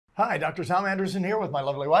Hi, Dr. Tom Anderson here with my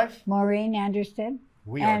lovely wife. Maureen Anderson.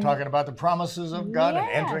 We are talking about the promises of God and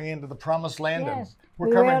entering into the promised land. Yes. And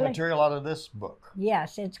we're covering material out of this book.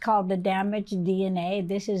 Yes, it's called The Damaged DNA.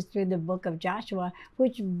 This is through the book of Joshua,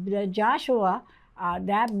 which Joshua,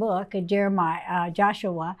 that book,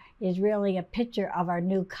 Joshua, is really a picture of our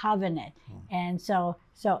new covenant. And so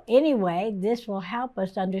anyway, this will help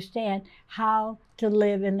us understand how to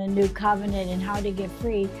live in the new covenant and how to get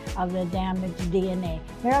free of the damaged DNA.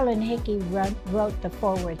 Marilyn Hickey wrote the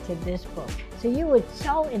foreword to this book. So you would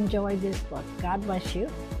so enjoy this book. God bless you.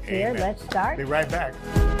 Here, Amen. let's start. Be right back.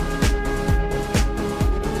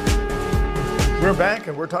 We're back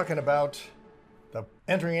and we're talking about the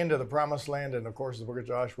entering into the promised land. And of course, the book of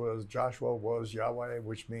Joshua was Yahweh,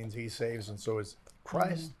 which means he saves. And so it's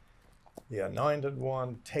Christ, the anointed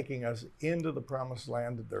one, taking us into the promised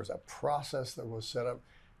land. There's a process that was set up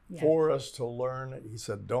for us to learn. He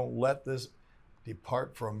said, don't let this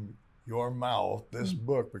depart from your mouth, this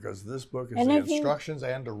book, because this book is the instructions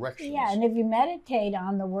and directions. Yeah, and if you meditate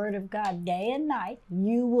on the word of God day and night,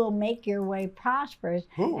 you will make your way prosperous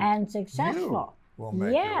and successful. Will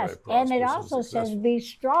make yes, and it also says be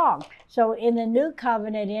strong. So in the new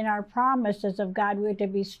covenant, in our promises of God, we're to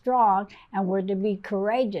be strong and we're to be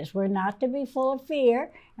courageous. We're not to be full of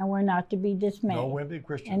fear and we're not to be dismayed. No wimpy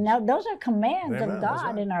Christians. And now, those are commands of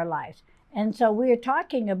God in our lives. And so we're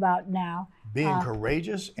talking about now being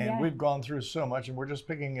courageous, and we've gone through so much, and we're just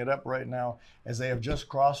picking it up right now as they have just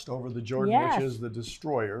crossed over the Jordan, which is the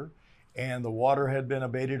destroyer, and the water had been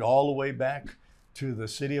abated all the way back to the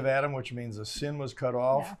city of Adam, which means the sin was cut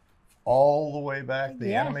off, all the way back.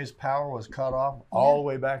 The enemy's power was cut off, all the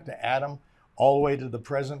way back to Adam, all the way to the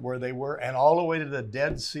present where they were, and all the way to the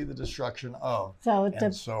Dead Sea, the destruction of.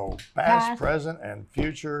 So past, present, and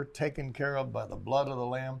future taken care of by the blood of the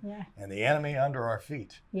Lamb and the enemy under our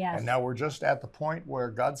feet. And now we're just at the point where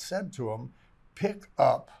God said to them, pick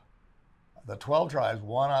up the 12 tribes,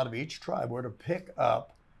 one out of each tribe. We're to pick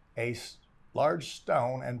up a large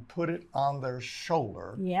stone and put it on their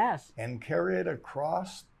shoulder and carry it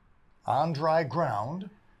across on dry ground.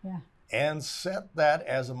 And set that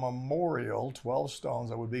as a memorial, 12 stones,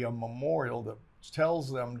 that would be a memorial that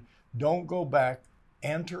tells them, don't go back,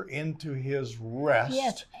 enter into his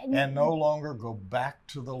rest, and no longer go back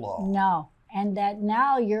to the law. No, and that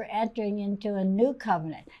now you're entering into a new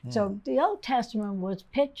covenant. So the Old Testament was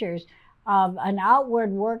pictures of an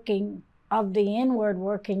outward working of the inward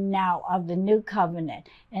working now of the new covenant.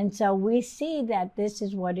 And so we see that this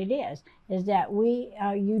is what it is that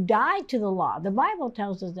you die to the law. The Bible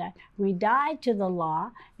tells us that we die to the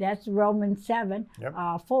law. That's Romans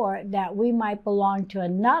 7:4, that we might belong to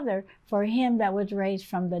another, for him that was raised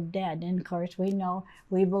from the dead. And of course, we know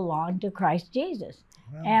we belong to Christ Jesus.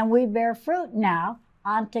 And we bear fruit now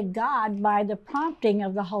unto God by the prompting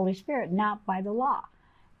of the Holy Spirit, not by the law.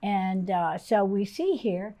 And so we see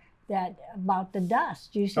here that about the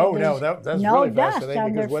dust. You said that's no really dust fascinating,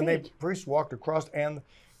 on because their when feet. the priests walked across and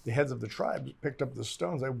the heads of the tribes picked up the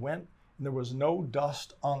stones, they went and there was no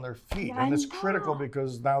dust on their feet. And it's critical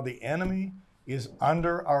because now the enemy is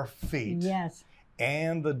under our feet.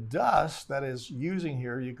 And the dust that is using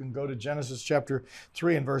here, you can go to Genesis chapter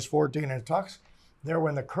 3 and verse 14, and it talks there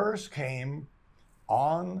when the curse came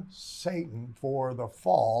on Satan for the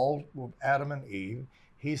fall of Adam and Eve.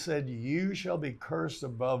 He said, you shall be cursed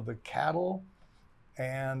above the cattle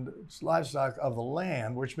and livestock of the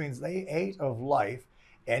land, which means they ate of life,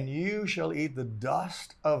 and you shall eat the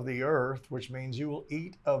dust of the earth, which means you will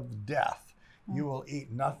eat of death. You will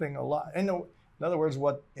eat nothing alive. In other words,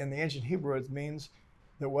 what in the ancient Hebrew it means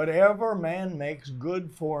that whatever man makes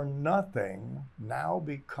good for nothing now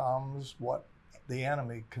becomes what the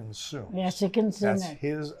enemy consumes. Yes, it consumes. That's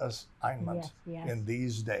his assignment in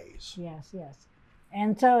these days.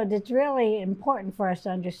 And so it's really important for us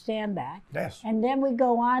to understand that. And then we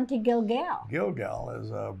go on to Gilgal. Gilgal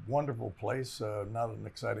is a wonderful place, not an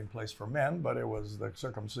exciting place for men, but it was the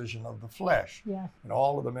circumcision of the flesh. And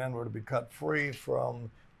all of the men were to be cut free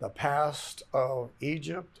from the past of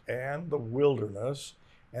Egypt and the wilderness.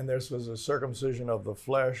 And this was a circumcision of the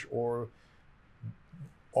flesh, or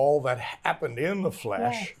all that happened in the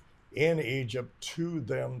flesh in Egypt to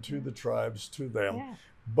them, to the tribes, to them.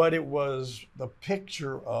 But it was the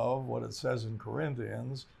picture of what it says in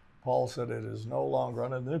Corinthians. Paul said it is no longer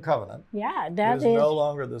under the new covenant. That it is no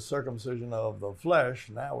longer the circumcision of the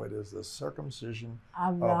flesh. Now it is the circumcision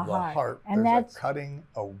of the heart. And there's a cutting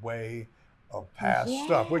away of past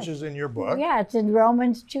stuff, which is in your book. It's in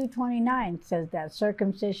Romans 2:29. Says that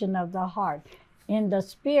circumcision of the heart in the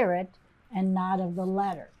spirit and not of the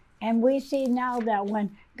letter. And we see now that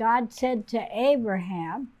when God said to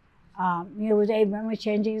Abraham, it was Abraham was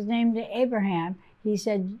changing his name to Abraham. He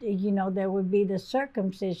said, you know, there would be the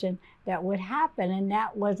circumcision that would happen, and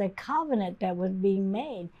that was a covenant that was being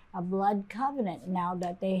made, a blood covenant, now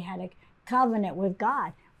that they had a covenant with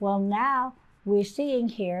God. Well, now we're seeing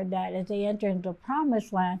here that as they enter into the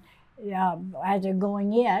promised land, as they're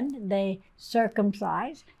going in, they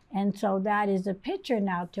circumcise. And so that is a picture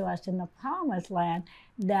now to us in the promised land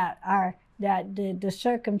that the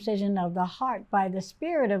circumcision of the heart by the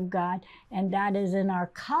Spirit of God, and that is in our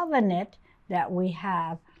covenant that we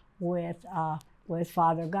have with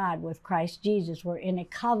Father God, with Christ Jesus. We're in a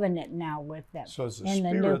covenant now with them. So it's the in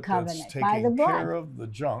Spirit the new that's covenant taking by the blood. care of the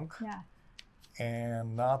junk, Yeah.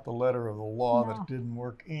 and not the letter of the law No. that didn't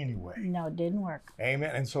work anyway. No, it didn't work.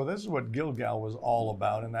 Amen. And so this is what Gilgal was all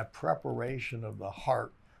about, and that preparation of the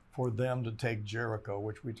heart for them to take Jericho,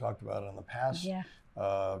 which we talked about in the past. Yeah.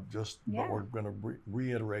 But we're going to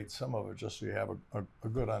reiterate some of it just so you have a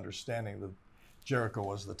good understanding that Jericho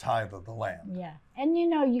was the tithe of the land. Yeah. And you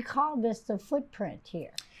know, you call this the footprint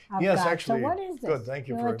here of yes, God. actually. So what is this? Good. Thank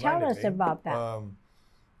you for reminding tell us me. about that.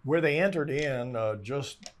 Where they entered in,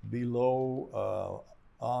 just below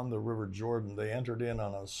on the River Jordan, they entered in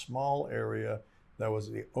on a small area that was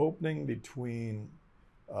the opening between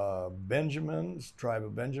Benjamin's tribe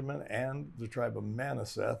of Benjamin and the tribe of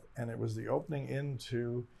Manasseh, and it was the opening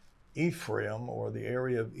into Ephraim, or the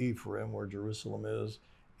area of Ephraim where Jerusalem is,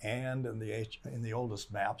 and in the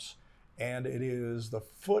oldest maps. And it is the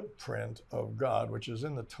footprint of God, which is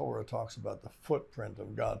in the Torah, talks about the footprint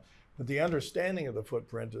of God. But the understanding of the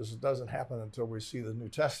footprint is it doesn't happen until we see the New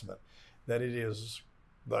Testament, that it is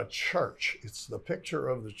the church. It's the picture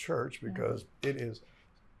of the church, because it is,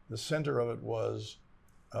 the center of it was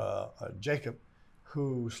Jacob,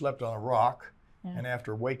 who slept on a rock, and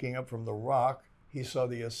after waking up from the rock, he saw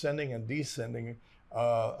the ascending and descending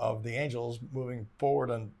of the angels moving forward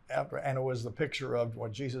and after, and it was the picture of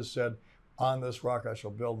what Jesus said, on this rock I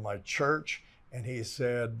shall build my church. And he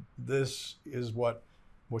said, this is what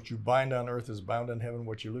you bind on earth is bound in heaven,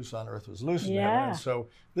 what you loose on earth is loose in heaven. And so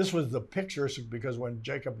this was the picture, because when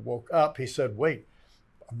Jacob woke up, he said, wait,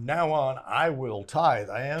 from now on I will tithe.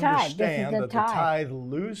 I understand that the tithe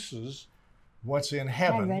looses what's in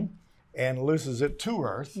heaven and looses it to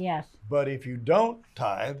earth. Yes. But if you don't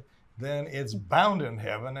tithe, then it's bound in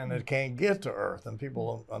heaven and it can't get to earth. And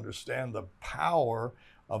people don't understand the power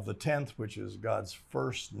of the 10th, which is God's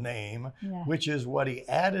first name, which is what he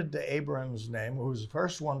added to Abraham's name, who was the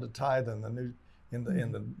first one to tithe in the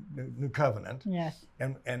new covenant. Yes.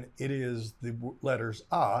 And it is the letters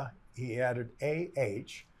he added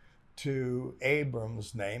AH to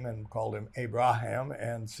Abram's name and called him Abraham,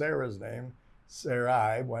 and Sarah's name,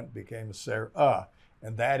 Sarai, became Sarah.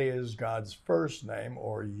 And that is God's first name,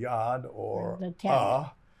 or Yod, or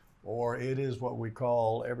or it is what we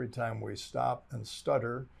call, every time we stop and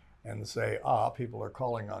stutter and say people are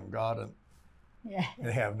calling on God, and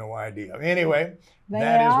they have no idea. Anyway,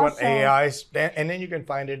 that is what AI, and then you can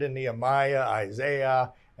find it in Nehemiah,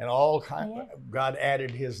 Isaiah, and all kinds. God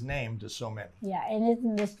added his name to so many. Yeah, and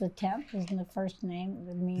isn't this the 10th? Isn't the first name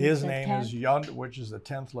that means his name 10th? is Yod, which is the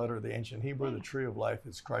 10th letter of the ancient Hebrew, the tree of life.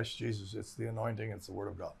 It's Christ Jesus. It's the anointing. It's the word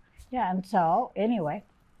of God. Yeah, and so anyway.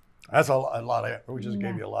 That's a lot of, we just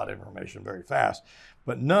gave you a lot of information very fast.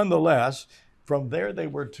 But nonetheless, from there they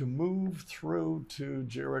were to move through to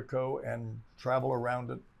Jericho and travel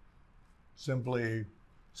around it simply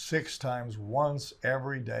 6 times, once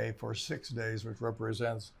every day for 6 days, which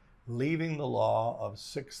represents leaving the law of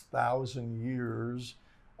 6,000 years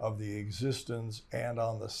of the existence. And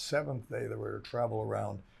on the 7th day, they were to travel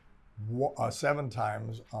around 7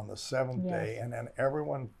 times on the 7th day. And then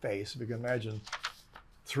everyone faced, if you can imagine,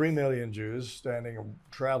 3 million Jews standing and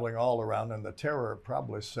traveling all around, and the terror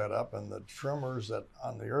probably set up, and the tremors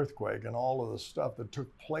on the earthquake, and all of the stuff that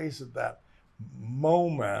took place at that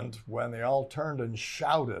moment when they all turned and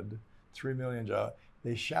shouted, 3 million Jews,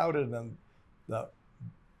 they shouted, and the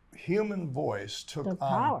human voice took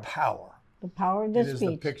on power. The power of the speech. It is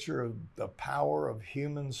the picture of the power of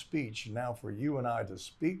human speech now for you and I to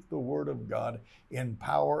speak the word of God in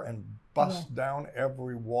power and bust down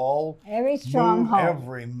every wall, every stronghold,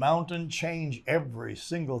 every mountain, change every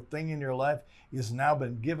single thing in your life is now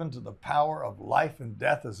been given to the power of life and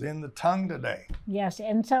death is in the tongue today. Yes,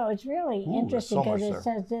 and so it's really interesting because it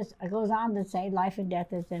says this, it goes on to say life and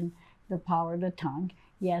death is in the power of the tongue.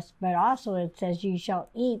 Yes, but also it says you shall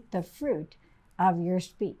eat the fruit of your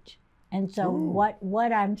speech. And so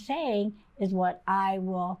what I'm saying is what I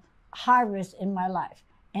will harvest in my life.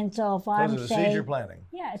 And so if I'm saying, seeds you're planting.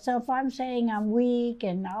 Yeah, so if I'm saying I'm weak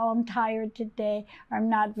and I'm tired today, or I'm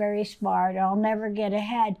not very smart, or I'll never get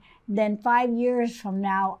ahead, then 5 years from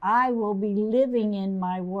now, I will be living in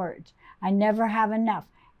my words. I never have enough.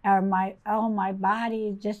 Or my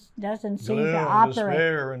body just doesn't seem to operate.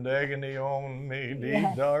 Despair and agony on me,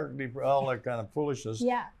 deep, dark, deep, all that kind of foolishness.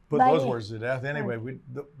 Yeah. Put those words to death. Anyway,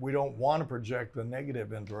 we don't want to project the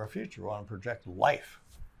negative into our future. We want to project life.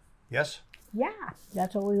 Yes? Yeah,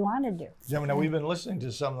 that's what we want to do. Yeah, now we've been listening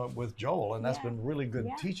to some with Joel, and that's been really good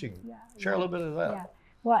teaching. Share a little bit of that. Yeah.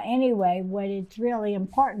 Well, anyway, what it's really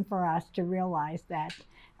important for us to realize that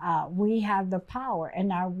we have the power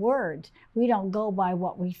in our words. We don't go by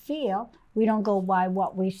what we feel. We don't go by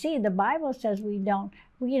what we see. The Bible says we don't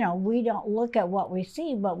look at what we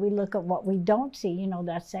see, but we look at what we don't see. You know,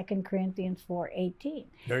 that's 2 Corinthians 4:18.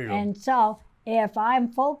 There you go. And so if I'm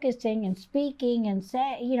focusing and speaking and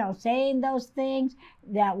saying those things,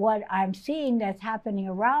 that what I'm seeing that's happening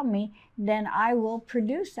around me, then I will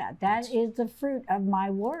produce that. That is the fruit of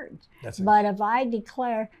my words. But if I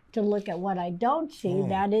declare to look at what I don't see,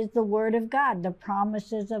 that is the word of God, the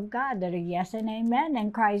promises of God that are yes and amen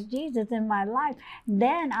in Christ Jesus in my life,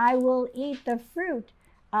 then I will eat the fruit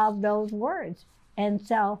of those words. And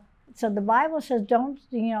so the Bible says, don't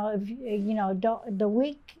say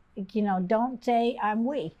I'm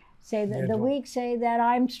weak. Say that the weak say that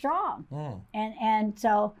I'm strong. And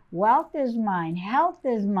so wealth is mine, health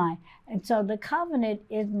is mine. And so the covenant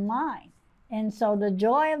is mine. And so the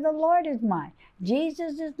joy of the Lord is mine.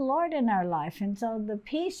 Jesus is Lord in our life. And so the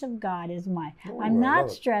peace of God is mine. I'm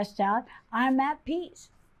not stressed out. I'm at peace.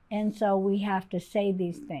 And so we have to say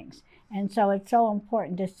these things. And so it's so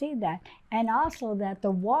important to see that. And also that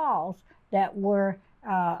the walls that were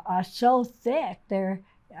so thick, they're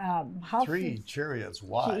 3 chariots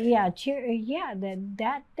wide.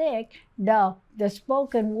 That thick. No, the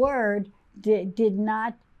spoken word did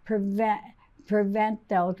not prevent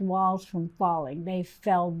those walls from falling. They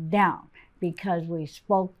fell down because we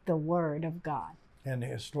spoke the word of God. And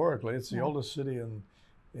historically, it's the oldest city in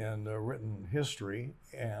written history.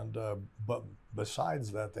 And but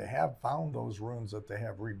besides that, they have found those ruins that they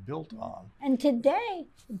have rebuilt on. And today,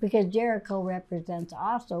 because Jericho represents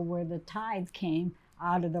also where the tithe came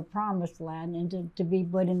out of the promised land and to be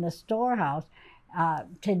put in the storehouse.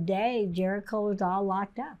 Today, Jericho is all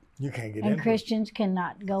locked up. You can't get in. And Christians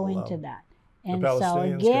cannot go into that. And the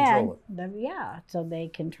Palestinians control it. So they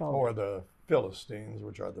control or it. Or the Philistines,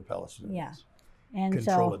 which are the Palestinians. Yeah. And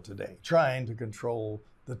control it today. Trying to control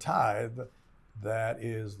the tithe that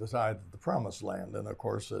is the tithe of the promised land. And of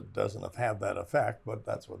course, it doesn't have that effect, but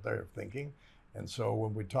that's what they're thinking. And so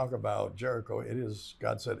when we talk about Jericho, it is,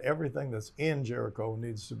 God said, everything that's in Jericho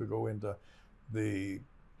needs to go into the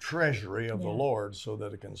treasury of the Lord so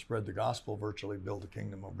that it can spread the gospel, virtually build the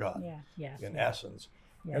kingdom of God in essence.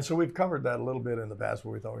 Yeah. And so we've covered that a little bit in the past,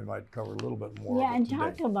 but we thought we might cover a little bit more of it today.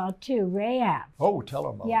 Talk about, too, Rahab. Oh, tell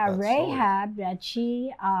them about that. Yeah, Rahab, that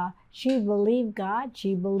she believed God.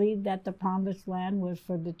 She believed that the promised land was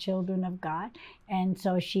for the children of God. And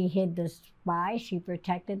so she hid the spies. She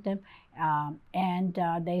protected them. And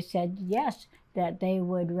they said, yes, that they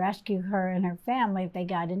would rescue her and her family if they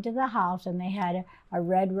got into the house and they had a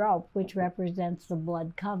red rope, which represents the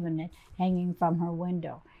blood covenant, hanging from her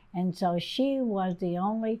window. And so she was the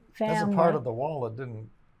only family. That's a part of the wall that didn't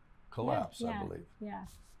collapse, I believe. Yeah.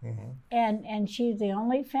 Mm-hmm. And she's the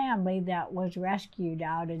only family that was rescued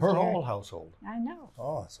out of her whole household. I know.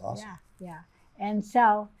 Oh, that's awesome. Yeah. And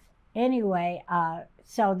so, anyway,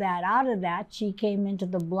 so that out of that, she came into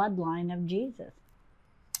the bloodline of Jesus.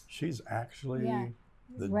 She's actually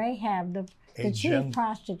the Rahab, the chief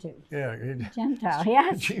prostitute. Yeah. Gentile,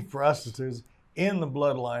 yes. Chief prostitutes in the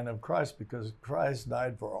bloodline of Christ, because Christ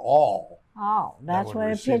died for all. Oh, that's what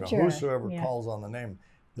a picture. Whosoever calls on the name.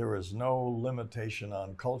 There is no limitation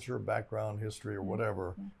on culture, background, history, or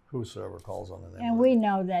whatever. Whosoever calls on the name. And we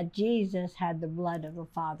know that Jesus had the blood of the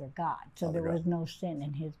Father God, so there was no sin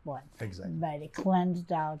in his blood. Exactly. But it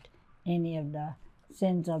cleansed out any of the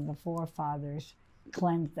sins of the forefathers,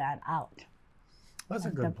 cleansed that out. That's a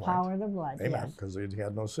good point. The power of the blood. Amen, because he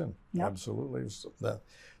had no sin. Yep. Absolutely.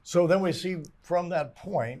 So then we see from that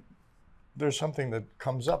point, there's something that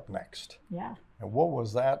comes up next. Yeah. And what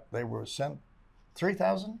was that? They were sent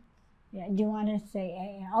 3,000? Yeah. Do you want to say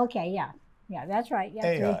AI? Okay, yeah. Yeah, that's right. Yeah,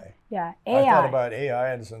 AI. Yeah, AI. I thought about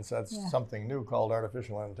AI, and since that's something new called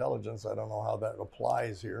artificial intelligence, I don't know how that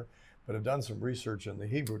applies here, but I've done some research in the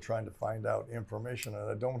Hebrew trying to find out information, and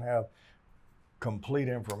I don't have complete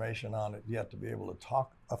information on it yet to be able to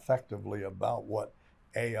talk effectively about what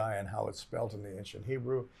AI and how it's spelled in the ancient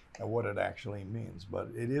Hebrew and what it actually means. But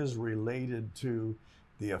it is related to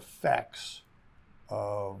the effects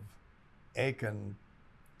of Achan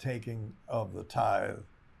taking of the tithe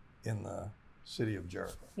in the city of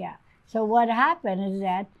Jericho. Yeah. So what happened is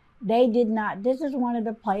that they did not, this is one of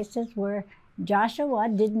the places where Joshua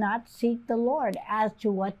did not seek the Lord as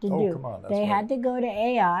to what to do. Come on, that's they right. had to go to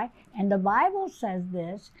Ai, and the Bible says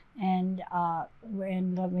this, and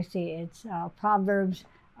let me see, it's Proverbs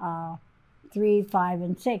 3, 5,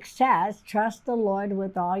 and 6 says, trust the Lord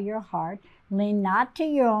with all your heart, lean not to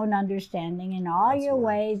your own understanding, in all your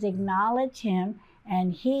ways acknowledge him,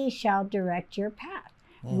 and he shall direct your path.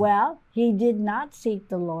 Well, he did not seek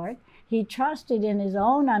the Lord. He trusted in his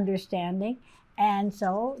own understanding. And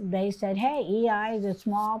so they said, hey, Ei is a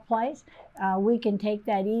small place. We can take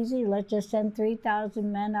that easy. Let's just send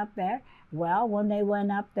 3,000 men up there. Well, when they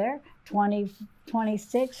went up there,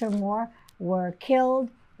 26 or more were killed,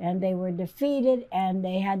 and they were defeated, and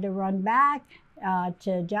they had to run back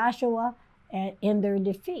to Joshua in their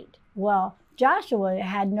defeat. Well, Joshua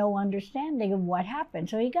had no understanding of what happened.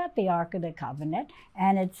 So he got the Ark of the Covenant,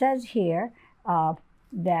 and it says here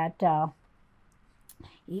that,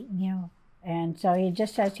 and so he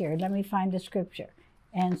just says here, let me find the scripture.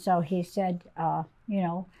 And so he said,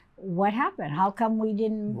 what happened? How come we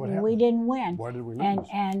didn't win? Why did we lose?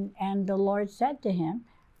 And the Lord said to him,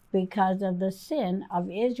 because of the sin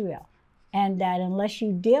of Israel, and that unless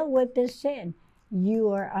you deal with this sin, you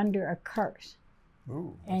are under a curse.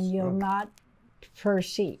 Ooh, and you'll not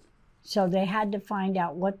proceed. So they had to find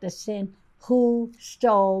out what the sin, who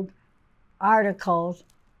stole articles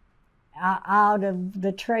out of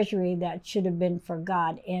the treasury that should have been for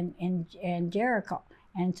God in Jericho.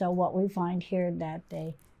 And so what we find here, that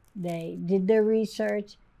they did their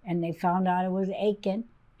research and they found out it was Achan,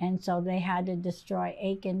 and so they had to destroy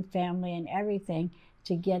Achan's family and everything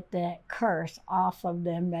to get the curse off of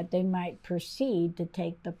them, that they might proceed to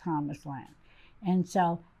take the promised land. And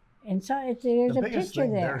so there's a picture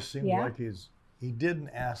there. Seemed like he didn't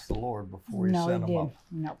ask the Lord before he sent him up.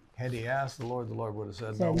 No. Had he asked the Lord would have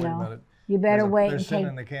said, no, wait a minute. You better wait. There's sin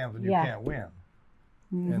in the camp and you can't win.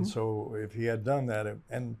 And so if he had done that,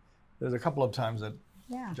 and there's a couple of times that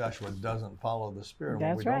Joshua doesn't follow the Spirit.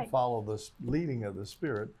 When we don't follow the leading of the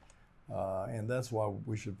Spirit, and that's why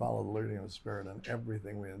we should follow the leading of the Spirit in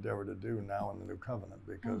everything we endeavor to do now in the new covenant,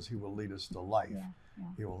 because he will lead us to life.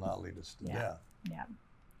 He will not lead us to death. Yeah.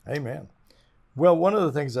 Amen. Well, one of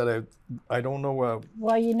the things that I don't know. Well,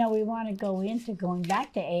 we want to go into going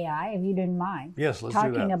back to Ai, if you didn't mind. Yes, let's do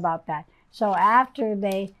that. Talking about that. So after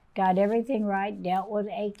they got everything right, dealt with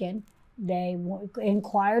Achan, they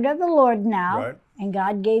inquired of the Lord now, and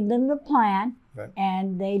God gave them the plan,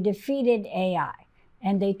 and they defeated Ai.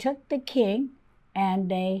 And they took the king, and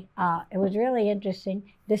they, it was really interesting.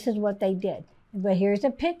 This is what they did. But here's a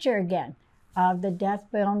picture again of the death,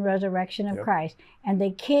 burial, and resurrection of Christ. And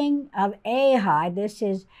the king of Ai, this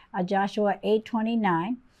is Joshua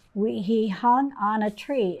 8:29, he hung on a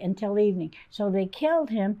tree until evening. So they killed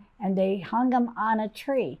him, and they hung him on a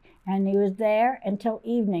tree. And he was there until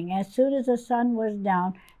evening. As soon as the sun was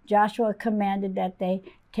down, Joshua commanded that they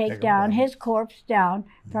take down his corpse down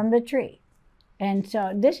from the tree. And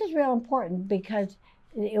so this is real important, because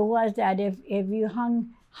it was that if you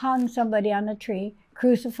hung somebody on a tree,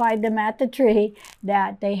 crucified them at the tree,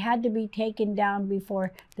 that they had to be taken down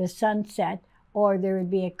before the sun set, or there would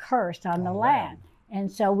be a curse on the land.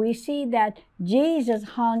 And so we see that Jesus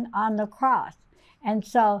hung on the cross. And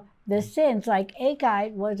so the sins, like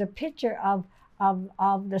Achan was a picture of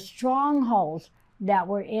the strongholds that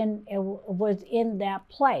were in that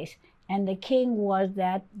place. And the king was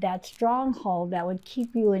that stronghold that would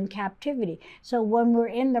keep you in captivity. So when we're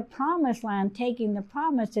in the promised land, taking the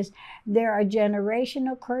promises, there are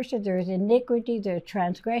generational curses, there's iniquities, there's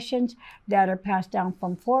transgressions that are passed down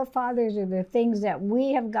from forefathers, or the things that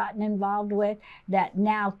we have gotten involved with that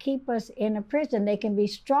now keep us in a prison. They can be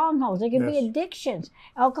strongholds, they can be addictions,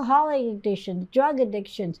 alcoholic addictions, drug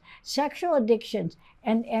addictions, sexual addictions,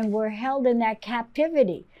 and we're held in that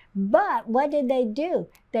captivity. But what did they do?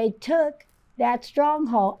 They took that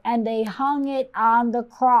stronghold and they hung it on the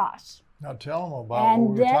cross. Now tell them about what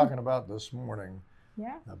we were talking about this morning.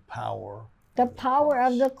 Yeah. The power. The power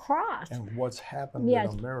of the cross. And what's happened in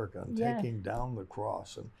America, and taking down the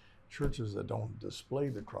cross, and churches that don't display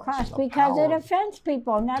the cross. Because it offends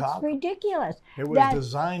people, and that's ridiculous. It was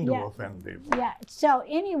designed to offend people. Yeah. So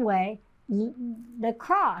anyway, the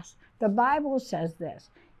cross, the Bible says this,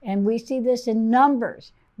 and we see this in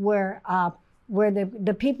Numbers, where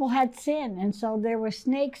the people had sinned, and so there were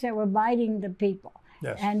snakes that were biting the people.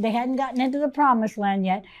 Yes. And they hadn't gotten into the promised land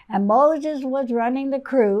yet, and Moses was running the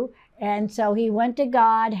crew, and so he went to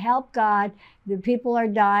God, help God, the people are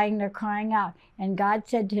dying, they're crying out. And God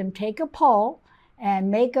said to him, take a pole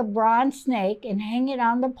and make a bronze snake and hang it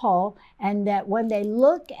on the pole, and that when they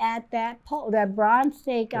look at that pole, that bronze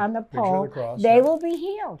snake on the pole, they will be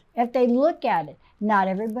healed if they look at it. Not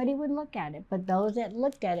everybody would look at it, but those that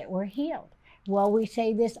looked at it were healed. Well, we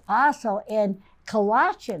say this also in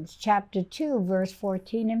Colossians chapter 2, verse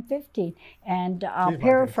 14 and 15, and I'll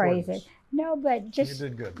paraphrase it. No, but just, you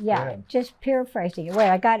did good. Yeah, just paraphrasing it. Wait,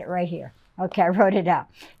 I got it right here. Okay, I wrote it out.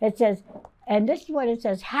 It says, and this is what it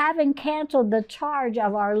says, having canceled the charge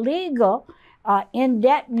of our legal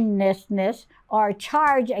indebtedness or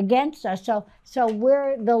charge against us. So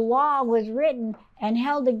where the law was written and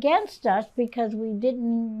held against us because we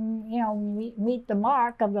didn't, meet the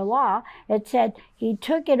mark of the law, it said he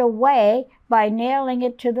took it away by nailing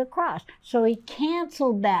it to the cross. So he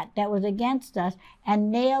canceled that was against us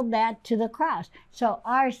and nailed that to the cross. So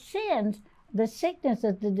our sins, the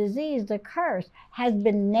sicknesses, the disease, the curse has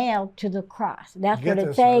been nailed to the cross. That's what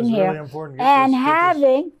it's saying here. Really important. And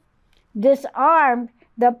having disarmed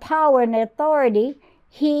the power and authority,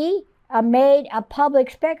 he made a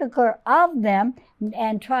public spectacle of them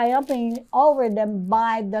and triumphing over them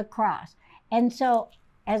by the cross. And so,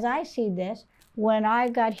 as I see this, when I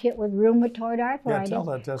got hit with rheumatoid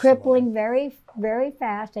arthritis, crippling very, very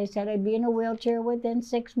fast, they said I'd be in a wheelchair within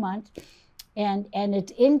 6 months, and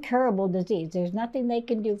it's incurable disease. There's nothing they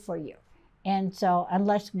can do for you. And so,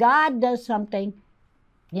 unless God does something,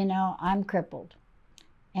 I'm crippled.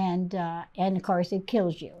 And of course, it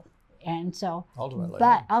kills you. And so,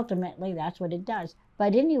 ultimately, that's what it does.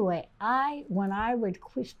 But anyway, when I would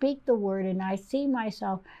speak the word and I see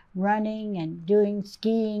myself running and doing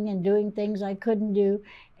skiing and doing things I couldn't do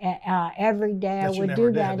every day, I would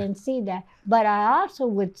do that and see that. But I also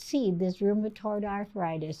would see this rheumatoid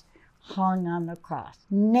arthritis hung on the cross,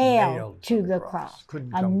 nailed to the cross. Couldn't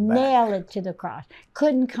come back. Nail it to the cross.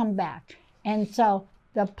 Couldn't come back. And so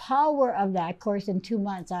the power of that, of course, in 2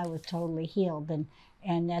 months I was totally healed,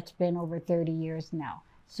 and that's been over 30 years now.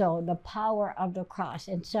 So the power of the cross.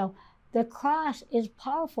 And so the cross is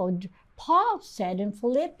powerful. Paul said in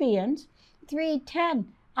Philippians 3:10,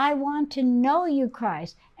 I want to know you,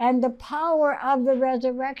 Christ, and the power of the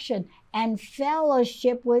resurrection and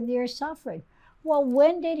fellowship with your suffering. Well,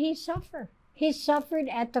 when did he suffer? He suffered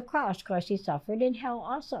at the cross. Of course, he suffered in hell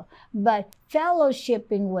also. But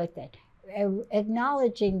fellowshipping with it,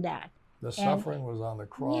 acknowledging that. The suffering was on the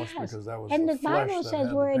cross because that was and the flesh Bible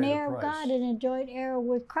says we're an heir of God and a joint heir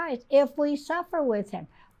with Christ if we suffer with him.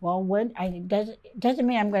 Well, it doesn't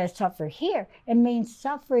mean I'm going to suffer here. It means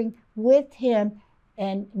suffering with him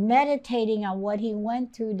and meditating on what he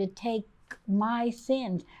went through to take my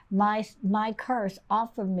sins, my curse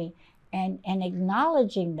off of me, and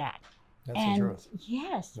acknowledging that. That's the truth.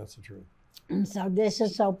 Yes. That's the truth. And so this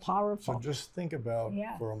is so powerful. So just think about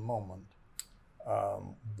for a moment,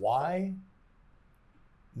 why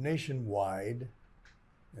nationwide,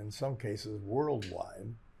 in some cases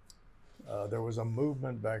worldwide, there was a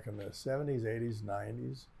movement back in the 70s, 80s,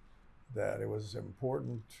 90s that it was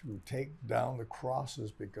important to take down the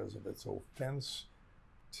crosses because of its offense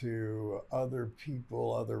to other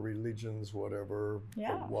people, other religions, whatever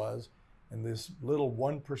it was. And this little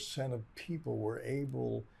 1% of people were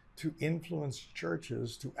able to influence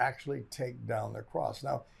churches to actually take down their cross.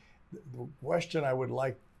 Now, the question I would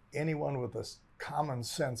like anyone with a common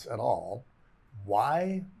sense at all,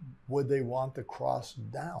 why would they want the cross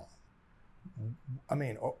down? I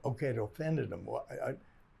mean, okay, it offended them,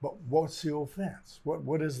 but what's the offense?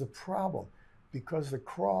 What is the problem? Because the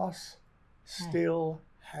cross still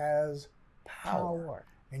has power.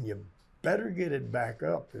 And you better get it back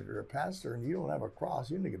up. If you're a pastor and you don't have a cross,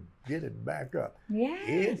 you need to get it back up.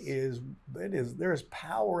 Yes. There's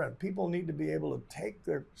power, and people need to be able to take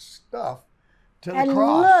their stuff to the and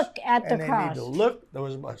cross. Look at the and cross. They need to look. There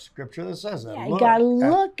was a scripture that says that. Yeah, you got to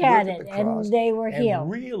look at it, the and they were healed.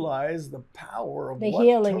 And realize the power of the what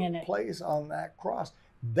healing took in it. place on that cross.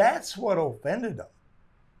 That's what offended them.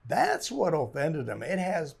 That's what offended them. It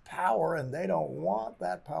has power, and they don't want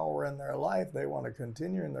that power in their life. They want to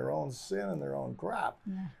continue in their own sin and their own crap.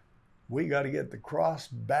 Yeah. We got to get the cross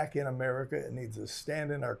back in America. It needs to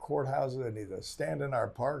stand in our courthouses. It needs to stand in our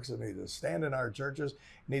parks. It needs to stand in our churches. It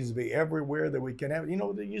needs to be everywhere that we can have it. You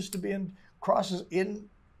know, there used to be crosses in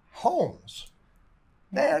homes.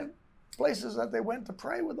 They had places that they went to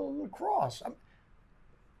pray with a little cross.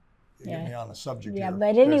 Get me on the subject here.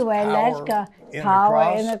 But anyway, let's go.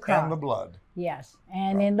 Power in the cross and the blood. Yes,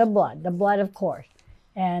 and in the blood of course.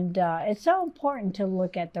 And it's so important to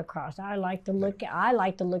look at the cross. I like to look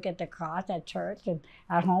at the cross at church and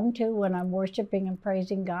at home too when I'm worshiping and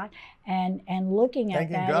praising God, and looking at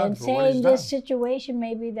that and saying this situation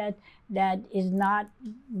maybe that is not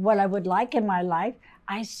what I would like in my life.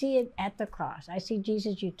 I see it at the cross. I see,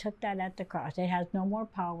 Jesus, you took that at the cross. It has no more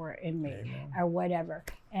power in me. Amen. Or whatever.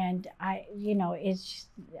 And it's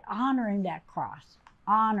honoring that cross,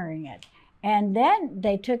 honoring it. And then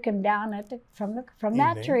they took him down from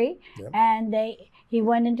that tree, yep. And he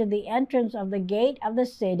went into the entrance of the gate of the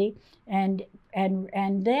city, and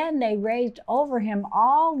then they raised over him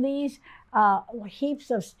all these heaps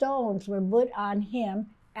of stones were put on him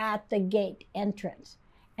at the gate entrance.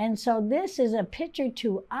 And so this is a picture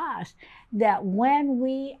to us that when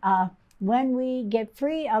we get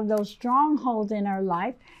free of those strongholds in our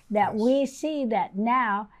life, that yes. we see that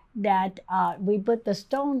now that we put the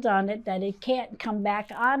stones on it, that it can't come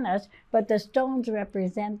back on us, but the stones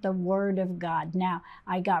represent the Word of God. Now,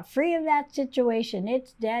 I got free of that situation.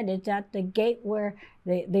 It's dead. It's at the gate where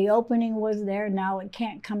the opening was there. Now it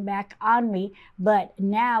can't come back on me, but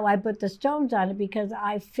now I put the stones on it because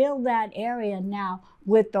I fill that area now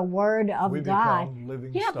with the Word of God.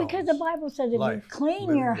 Living stones. Because the Bible says if you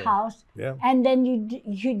clean your house, yeah. and then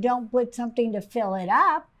you don't put something to fill it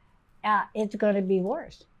up, it's going to be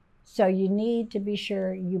worse. So you need to be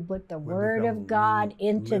sure you put the Word of God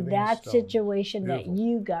into that situation that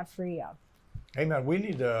you got free of. Amen. We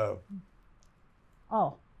need to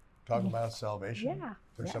talk about salvation. Yeah.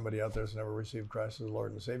 There's somebody out there that's never received Christ as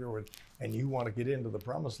Lord and Savior, and you want to get into the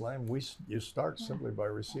promised land, you start simply by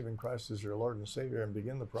receiving Christ as your Lord and Savior and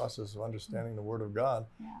begin the process of understanding the Word of God,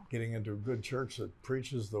 getting into a good church that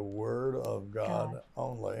preaches the Word of God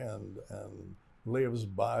only and lives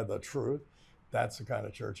by the truth. That's the kind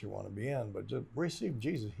of church you want to be in. But just receive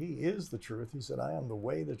Jesus. He is the truth. He said, I am the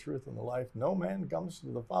way, the truth, and the life. No man comes to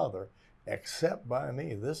the Father except by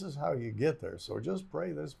me. This is how you get there. So just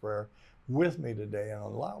pray this prayer with me today and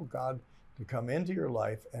allow God to come into your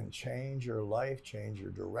life and change your life, change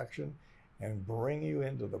your direction, and bring you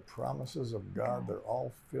into the promises of God. They're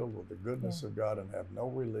all filled with the goodness of God and have no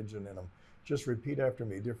religion in them. Just repeat after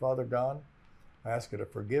me. Dear Father God, I ask you to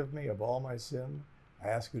forgive me of all my sin. I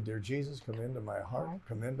ask you, dear Jesus, come into my heart,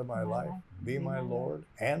 come into my life, be my Lord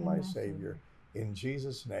and my Savior. In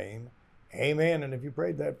Jesus' name, amen. And if you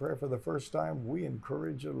prayed that prayer for the first time, we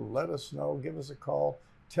encourage you to let us know, give us a call,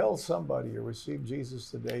 tell somebody you received Jesus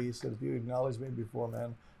today. He said, if you acknowledge me before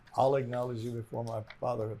men, I'll acknowledge you before my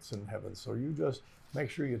Father that's in heaven. So you just make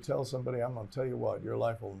sure you tell somebody. I'm going to tell you what, your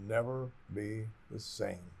life will never be the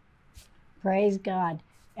same. Praise God.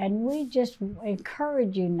 And we just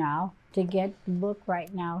encourage you now to get the book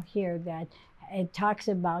right now here that it talks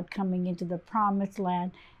about coming into the promised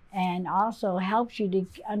land and also helps you to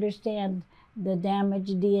understand the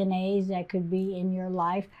damaged DNAs that could be in your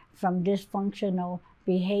life from dysfunctional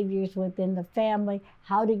behaviors within the family,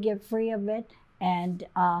 how to get free of it, and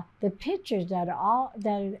the pictures that are all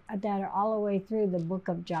the way through the book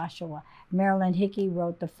of Joshua. Marilyn Hickey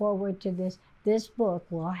wrote the foreword to this. This book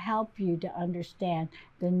will help you to understand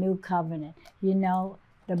the new covenant. You know,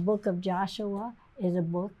 the book of Joshua is a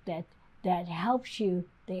book that helps you,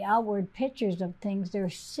 the outward pictures of things. There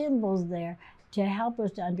are symbols there to help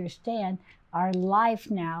us to understand our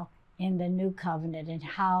life now in the new covenant and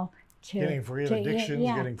how to getting free of addictions,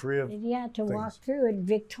 getting free of to walk through it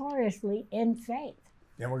victoriously in faith.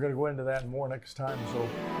 And we're going to go into that more next time. So